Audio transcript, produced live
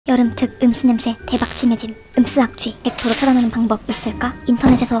여름 특 음스 냄새 대박 심해짐. 음스 악취 100% 찾아내는 방법 있을까?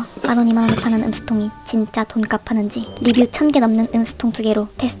 인터넷에서 만원 2만원에 파는 음스통이 진짜 돈값 하는지 리뷰 1000개 넘는 음스통 2개로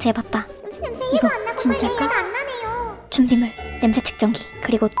테스트해봤다. 음스 냄새 이거 1도 안 나고 진짜일까? 냄새가 안 나네요. 준비물, 냄새 측정기,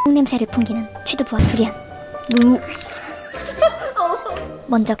 그리고 똥 냄새를 풍기는 취두부와 두리안.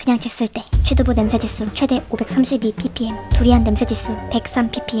 먼저 그냥 쟀을 때 취두부 냄새 지수 최대 532ppm, 두리안 냄새 지수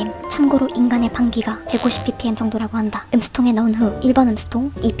 103ppm. 참고로 인간의 방귀가 150ppm 정도라고 한다. 음스통에 넣은 후 1번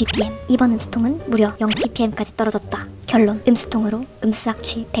음스통 2ppm, 2번 음스통은 무려 0ppm까지 떨어졌다. 결론, 음스통으로 음스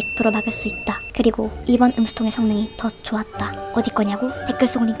악취 100% 막을 수 있다. 그리고 2번 음스통의 성능이 더 좋았다. 어디 거냐고? 댓글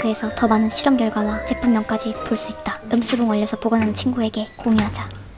속 링크에서 더 많은 실험 결과와 제품명까지 볼 수 있다. 음스봉 얼려서 보관하는 친구에게 공유하자.